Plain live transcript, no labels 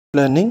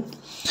Learning.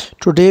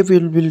 Today we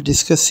will be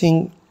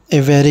discussing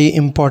a very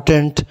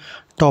important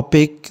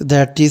topic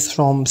that is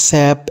from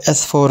SAP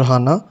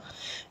S/4HANA,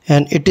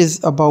 and it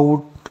is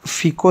about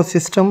FICO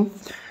system.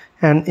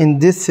 And in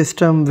this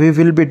system we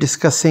will be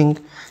discussing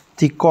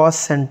the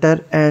cost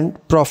center and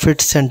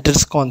profit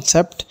centers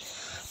concept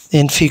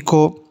in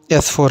FICO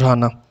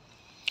S/4HANA.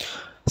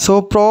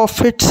 So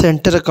profit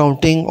center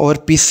accounting or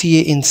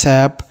PCA in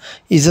SAP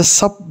is a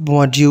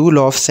sub-module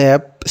of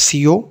SAP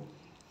CO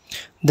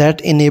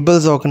that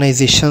enables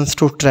organizations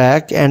to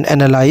track and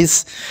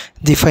analyze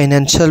the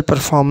financial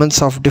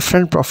performance of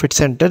different profit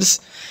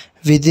centers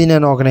within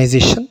an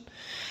organization.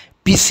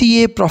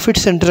 PCA profit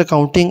center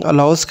accounting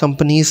allows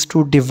companies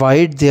to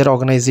divide their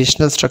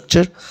organizational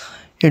structure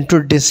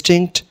into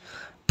distinct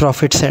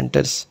profit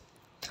centers.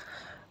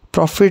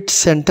 Profit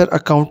center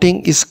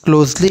accounting is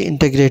closely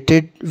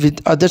integrated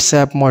with other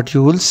SAP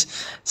modules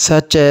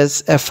such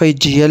as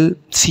FIGL,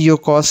 CO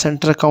cost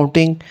center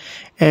accounting,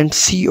 and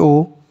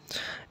CO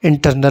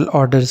internal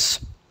orders.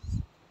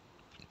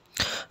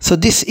 So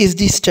this is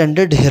the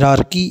standard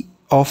hierarchy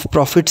of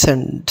profit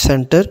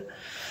center.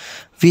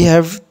 We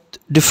have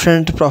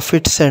different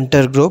profit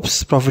center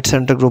groups, profit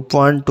center group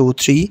 1, 2,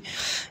 3,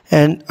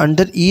 and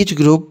under each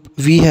group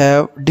we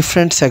have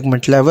different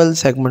segment level,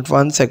 segment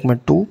 1,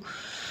 segment 2,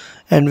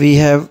 and we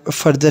have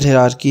further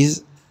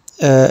hierarchies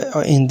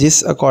in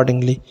this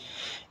accordingly.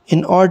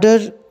 In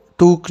order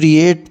to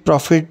create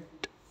profit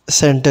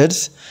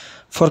centers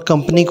for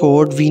company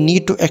code, we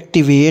need to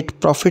activate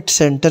profit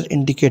center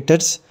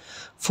indicators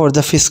for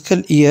the fiscal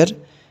year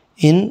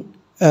in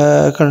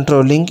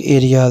controlling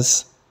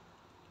areas.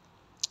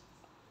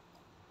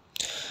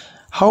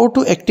 How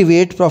to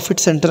activate profit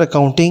center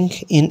accounting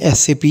in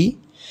SAP?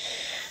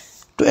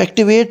 To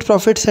activate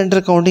profit center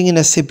accounting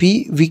in SAP,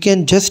 we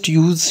can just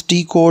use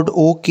T code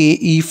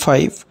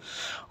OKE5,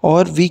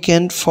 or we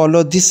can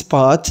follow this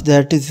path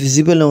that is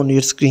visible on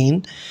your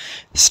screen,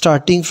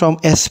 starting from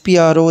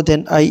SPRO,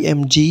 then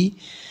IMG.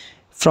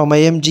 From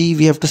IMG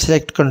we have to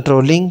select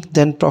controlling,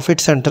 then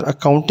profit center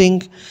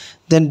accounting,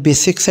 then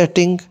basic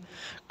setting,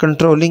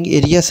 controlling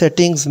area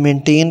settings,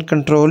 maintain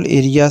control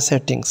area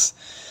settings.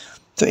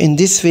 So in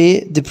this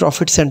way the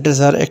profit centers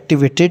are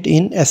activated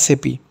in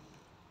SAP.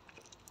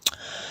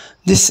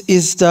 This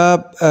is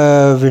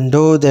the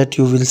window that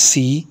you will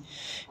see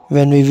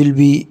when we will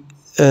be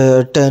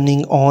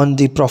turning on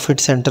the profit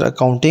center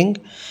accounting,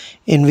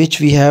 in which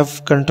we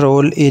have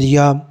control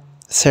area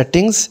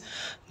settings,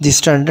 the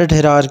standard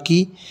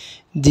hierarchy,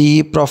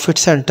 the profit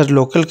center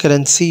local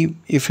currency,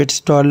 if it's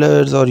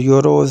dollars or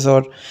euros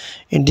or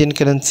Indian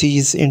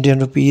currencies, Indian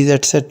rupees,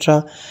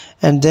 etc.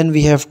 And then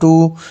we have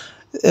to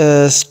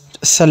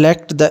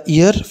select the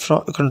year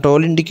from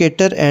control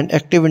indicator, and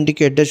active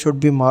indicator should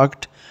be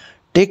marked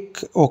tick.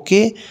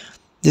 Okay,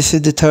 this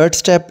is the third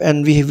step,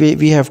 and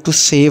we have to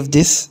save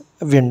this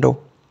window.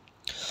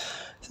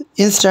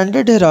 In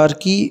standard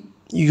hierarchy,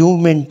 you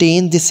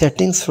maintain the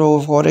settings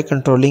for a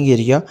controlling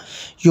area.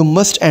 You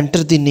must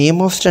enter the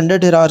name of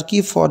standard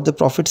hierarchy for the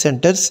profit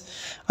centers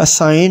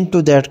assigned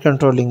to that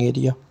controlling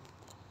area.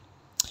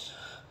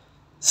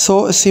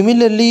 So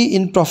similarly,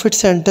 in profit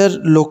center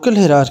local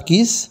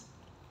hierarchies,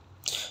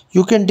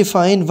 you can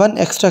define one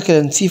extra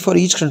currency for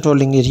each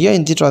controlling area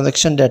in the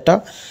transaction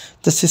data.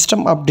 The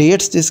system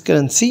updates this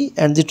currency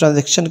and the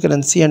transaction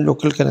currency and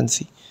local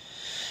currency.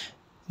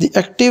 The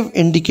active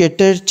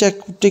indicator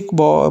tick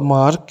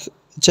mark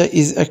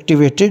is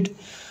activated,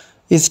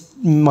 is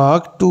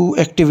marked to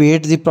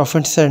activate the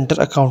profit center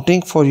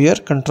accounting for your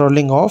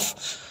controlling of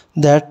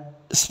that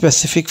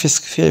specific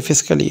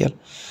fiscal year.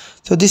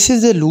 So this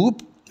is the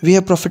loop. We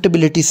have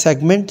profitability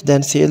segment,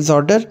 then sales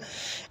order,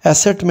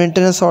 asset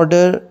maintenance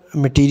order,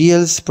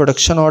 materials,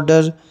 production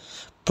order,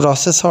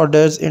 process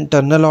orders,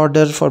 internal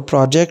order for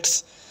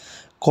projects,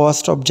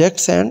 cost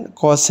objects and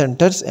cost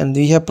centers, and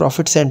we have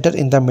profit center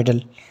in the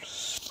middle.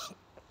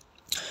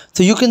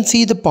 So you can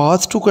see the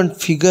path to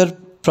configure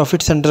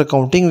profit center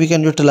accounting. We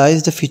can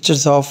utilize the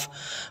features of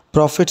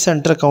profit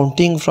center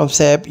accounting from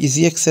SAP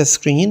Easy Access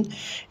screen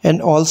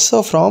and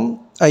also from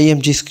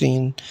IMG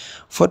screen.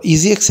 For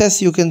Easy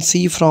Access, you can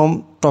see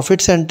from profit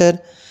center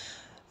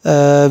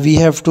we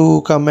have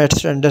to come at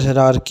standard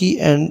hierarchy,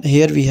 and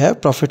here we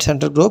have profit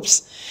center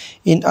groups.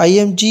 In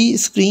IMG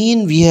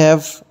screen we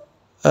have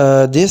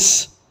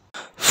this.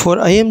 For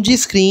IMG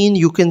screen,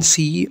 you can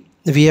see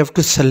we have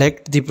to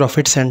select the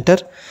profit center,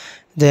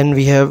 then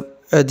we have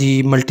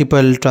the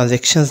multiple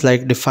transactions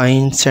like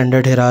define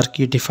standard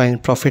hierarchy, define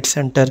profit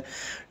center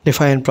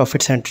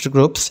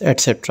groups,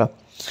 etc.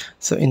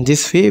 So in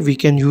this way we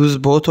can use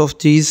both of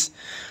these,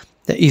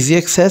 the Easy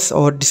Access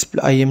or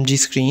display IMG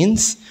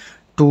screens,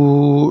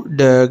 to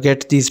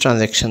get these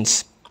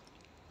transactions.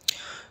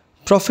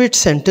 Profit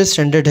center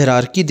standard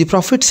hierarchy. The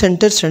profit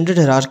center standard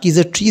hierarchy is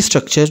a tree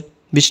structure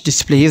which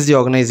displays the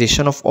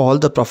organization of all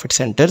the profit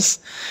centers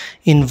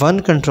in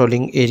one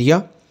controlling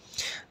area.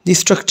 The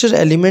structure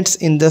elements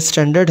in the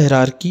standard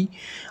hierarchy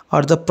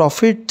are the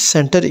profit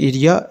center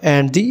area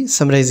and the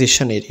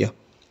summarization area.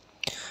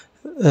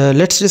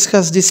 Let's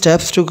discuss the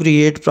steps to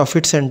create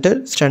profit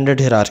center standard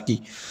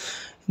hierarchy.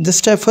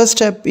 The first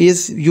step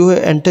is you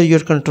enter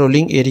your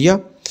controlling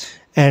area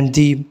and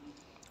the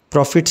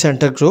profit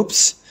center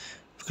groups.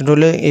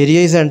 Controlling area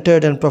is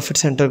entered and profit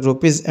center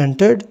group is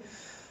entered.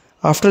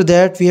 After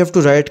that, we have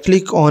to right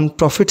click on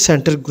profit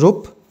center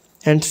group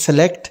and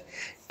select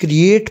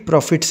create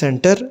profit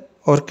center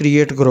or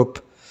create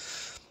group.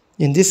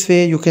 In this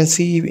way, you can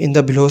see in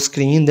the below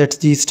screen that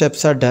these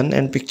steps are done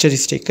and picture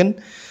is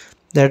taken,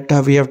 that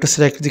we have to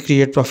select the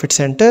create profit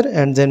center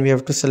and then we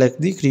have to select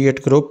the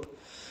create group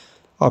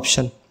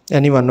option.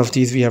 Any one of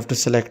these, we have to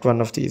select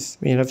one of these.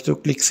 We have to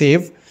click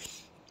save.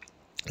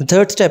 The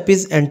third step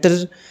is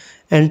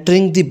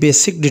entering the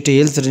basic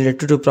details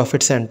related to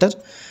profit center,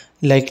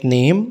 like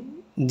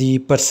name, the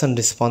person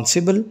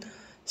responsible,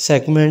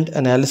 segment,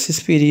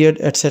 analysis period,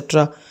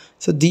 etc.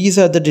 So these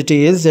are the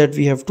details that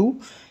we have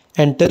to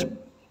enter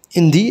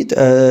in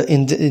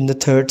the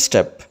third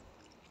step.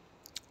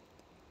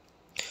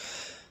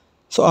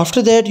 So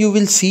after that, you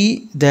will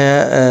see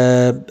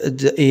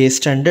a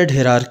standard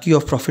hierarchy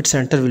of profit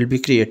center will be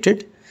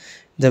created.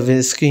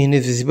 The screen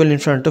is visible in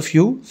front of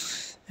you,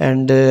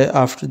 and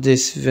after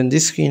this, when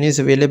this screen is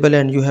available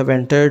and you have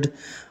entered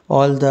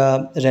all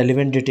the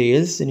relevant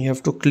details, then you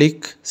have to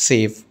click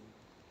save.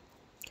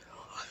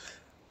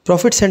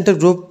 Profit center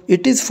group,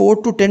 it is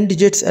 4 to 10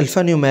 digits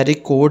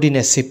alphanumeric code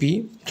in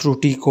SAP through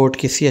T code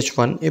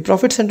KCH1. A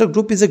profit center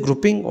group is a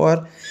grouping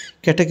or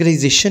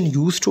categorization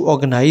used to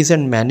organize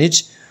and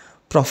manage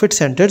profit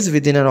centers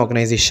within an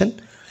organization.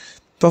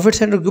 Profit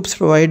center groups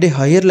provide a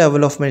higher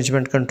level of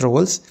management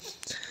controls,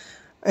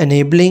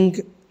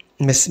 enabling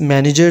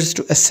managers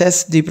to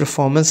assess the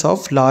performance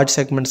of large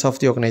segments of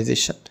the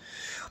organization.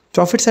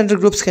 Profit center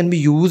groups can be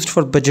used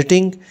for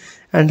budgeting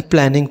and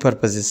planning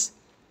purposes.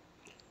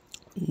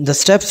 The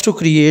steps to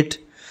create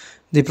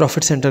the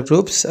profit center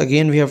groups,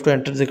 again we have to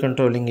enter the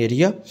controlling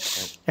area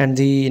and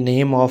the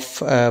name of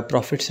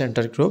profit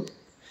center group.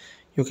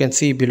 You can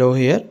see below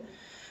here.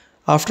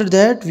 After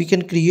that, we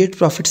can create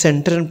profit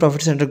center and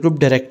profit center group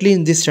directly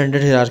in this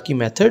standard hierarchy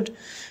method.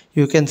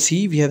 You can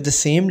see we have the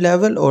same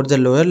level or the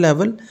lower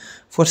level.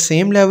 For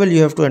same level,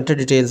 you have to enter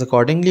details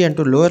accordingly, and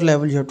to lower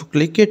level, you have to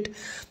click it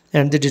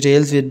and the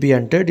details will be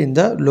entered in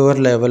the lower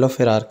level of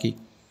hierarchy.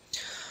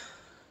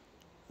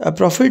 A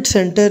profit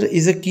center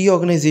is a key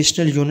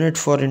organizational unit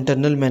for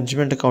internal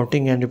management,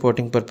 accounting and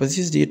reporting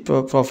purposes. The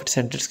profit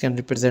centers can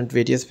represent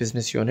various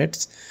business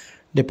units,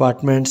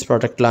 departments,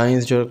 product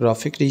lines,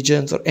 geographic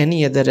regions, or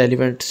any other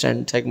relevant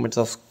segments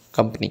of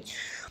company.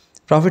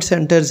 Profit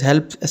centers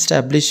help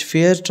establish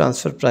fair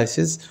transfer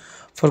prices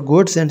for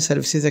goods and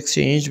services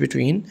exchanged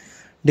between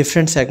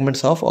different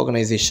segments of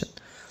organization.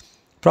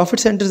 Profit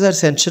centers are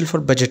essential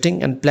for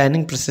budgeting and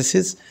planning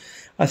processes,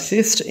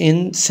 assist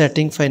in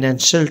setting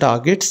financial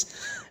targets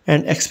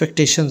and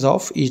expectations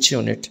of each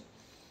unit.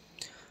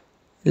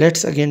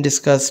 Let's again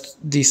discuss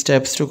the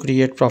steps to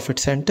create profit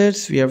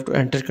centers. We have to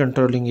enter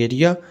controlling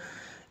area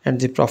and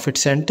the profit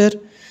center.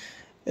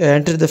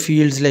 Enter the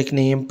fields like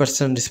name,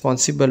 person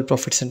responsible,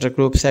 profit center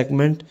group,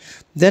 segment.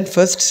 Then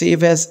first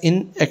save as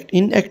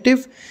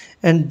inactive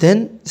and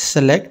then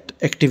select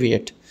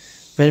activate.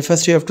 When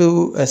first you have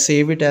to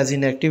save it as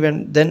inactive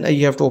and then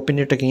you have to open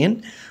it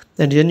again,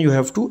 and then you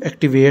have to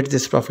activate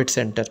this profit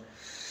center.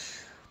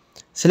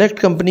 Select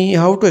company.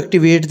 How to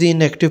activate the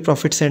inactive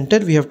profit center?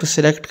 We have to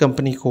select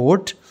company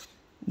code,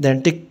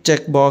 then tick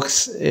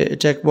checkbox.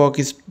 Checkbox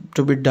is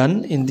to be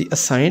done in the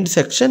assigned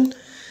section,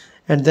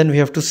 and then we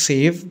have to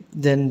save.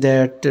 Then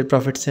that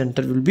profit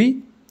center will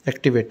be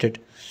activated.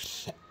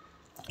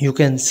 You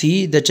can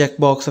see the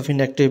checkbox of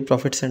inactive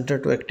profit center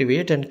to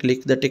activate and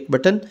click the tick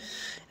button,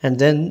 and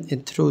then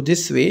through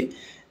this way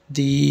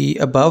the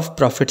above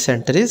profit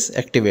center is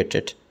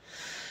activated.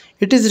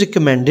 It is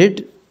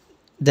recommended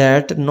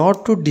that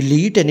not to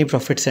delete any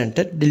profit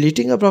center.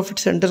 Deleting a profit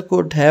center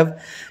could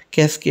have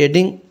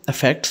cascading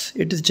effects.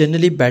 It is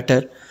generally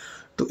better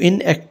to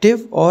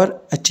inactive or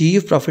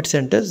achieve profit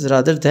centers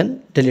rather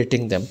than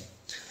deleting them.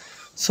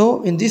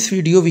 So in this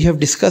video we have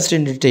discussed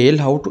in detail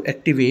how to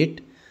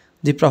activate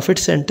the profit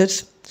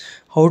centers,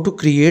 how to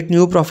create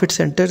new profit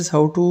centers,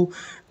 how to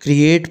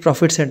create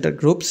profit center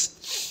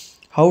groups,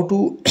 how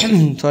to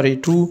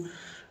to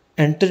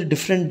enter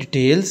different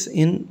details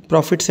in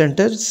profit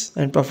centers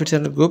and profit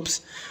center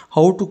groups,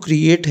 how to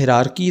create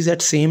hierarchies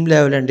at same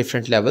level and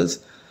different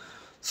levels.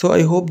 So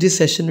I hope this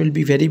session will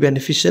be very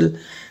beneficial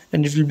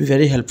and it will be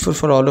very helpful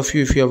for all of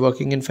you if you are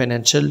working in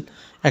financial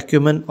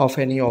acumen of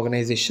any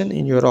organization,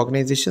 in your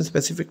organization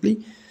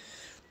specifically.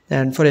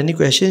 And for any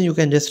question you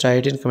can just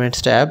write in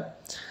comments tab,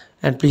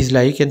 and please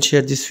like and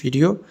share this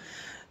video.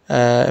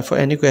 For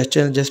any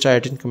question just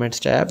write in comments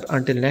tab.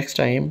 Until next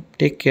time,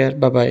 take care.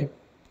 Bye bye.